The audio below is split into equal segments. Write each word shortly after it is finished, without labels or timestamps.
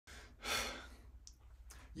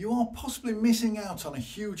You are possibly missing out on a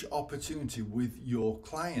huge opportunity with your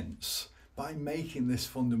clients by making this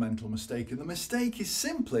fundamental mistake. And the mistake is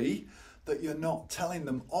simply that you're not telling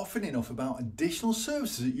them often enough about additional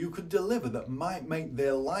services that you could deliver that might make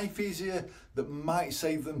their life easier, that might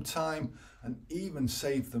save them time and even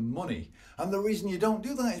save them money. And the reason you don't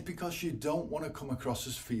do that is because you don't want to come across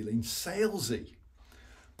as feeling salesy.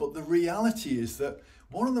 But the reality is that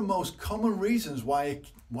one of the most common reasons why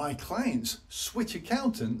clients switch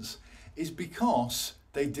accountants is because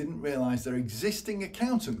they didn't realize their existing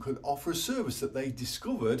accountant could offer a service that they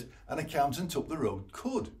discovered an accountant up the road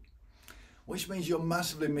could. Which means you're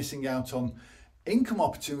massively missing out on income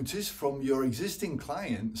opportunities from your existing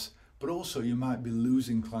clients, but also you might be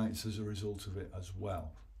losing clients as a result of it as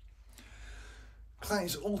well.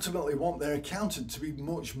 Clients ultimately want their accountant to be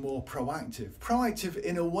much more proactive. Proactive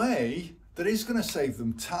in a way that is going to save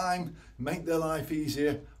them time, make their life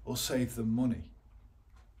easier, or save them money.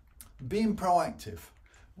 Being proactive.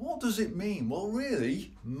 What does it mean? Well,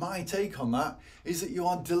 really, my take on that is that you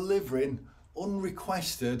are delivering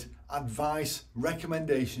unrequested advice,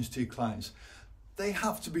 recommendations to your clients. They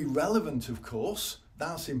have to be relevant, of course.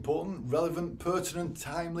 That's important. Relevant, pertinent,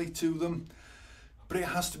 timely to them. But it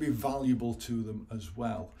has to be valuable to them as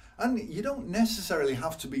well. And you don't necessarily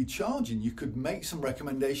have to be charging. You could make some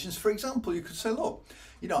recommendations. For example, you could say, look,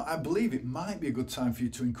 I believe it might be a good time for you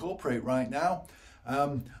to incorporate right now.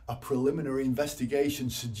 A preliminary investigation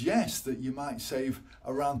suggests that you might save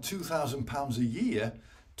around £2,000 a year,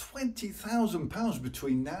 £20,000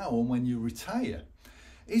 between now and when you retire.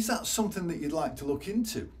 Is that something that you'd like to look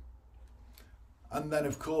into? And then,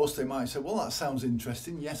 of course, they might say, well, that sounds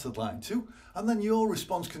interesting. Yes, I'd like to. And then your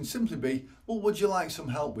response can simply be, well, would you like some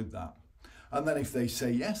help with that? And then if they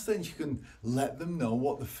say yes, then you can let them know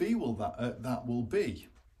what the fee that will be.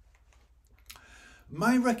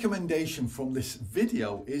 My recommendation from this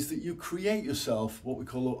video is that you create yourself what we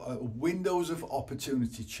call a windows of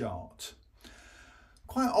opportunity chart.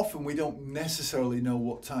 Quite often, we don't necessarily know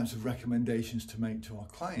what types of recommendations to make to our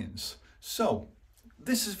clients. So,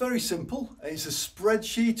 this is very simple. It's a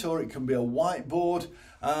spreadsheet or it can be a whiteboard.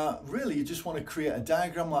 Really, you just want to create a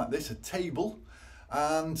diagram like this, a table,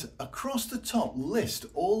 and across the top list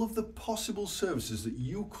all of the possible services that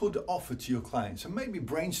you could offer to your clients and maybe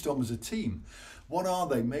brainstorm as a team. What are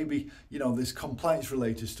they? Maybe, there's compliance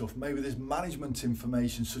related stuff. Maybe there's management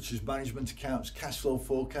information such as management accounts, cash flow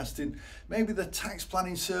forecasting, maybe the tax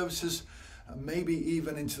planning services, maybe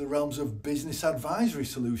even into the realms of business advisory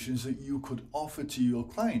solutions that you could offer to your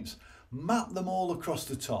clients. Map them all across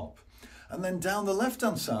the top. And then down the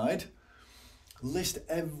left-hand side, list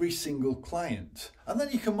every single client. And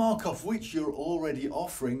then you can mark off which you're already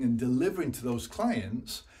offering and delivering to those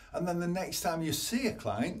clients. And then the next time you see a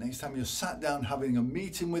client, next time you're sat down having a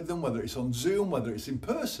meeting with them, whether it's on Zoom, whether it's in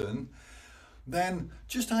person, then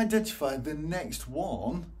just identify the next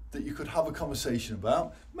one that you could have a conversation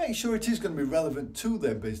about. Make sure it is going to be relevant to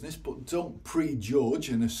their business, but don't prejudge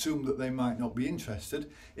and assume that they might not be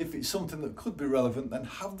interested. If it's something that could be relevant, then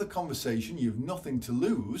have the conversation. You've nothing to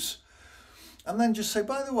lose. And then just say,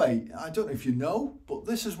 by the way, I don't know if you know, but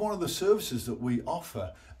this is one of the services that we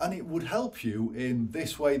offer, and it would help you in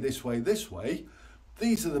this way, this way, this way.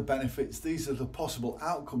 These are the benefits, these are the possible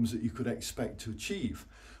outcomes that you could expect to achieve.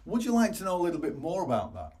 Would you like to know a little bit more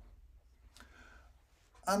about that?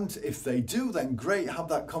 And if they do, then great, have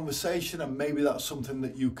that conversation, and maybe that's something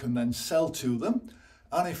that you can then sell to them.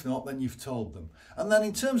 And if not, then you've told them. And then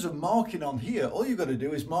in terms of marking on here, all you've got to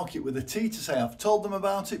do is mark it with a T to say I've told them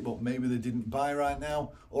about it, but maybe they didn't buy right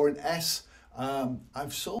now, or an S,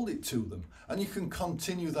 I've sold it to them. And you can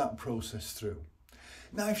continue that process through.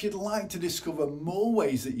 Now, if you'd like to discover more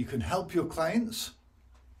ways that you can help your clients,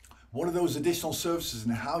 what are those additional services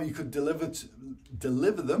and how you could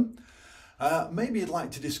deliver them, maybe you'd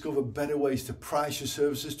like to discover better ways to price your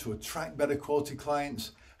services to attract better quality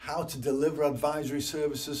clients, how to deliver advisory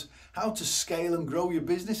services, how to scale and grow your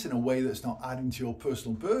business in a way that's not adding to your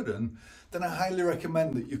personal burden, then I highly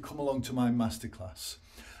recommend that you come along to my masterclass.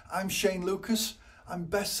 I'm Shane Lucas. I'm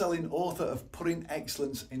best-selling author of Putting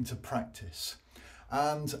Excellence into Practice.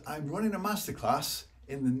 And I'm running a masterclass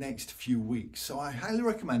in the next few weeks. So I highly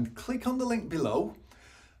recommend click on the link below,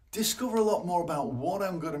 discover a lot more about what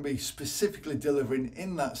I'm going to be specifically delivering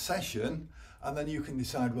in that session, and then you can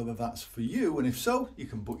decide whether that's for you, and if so, you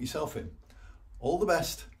can book yourself in. All the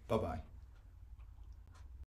best. Bye-bye.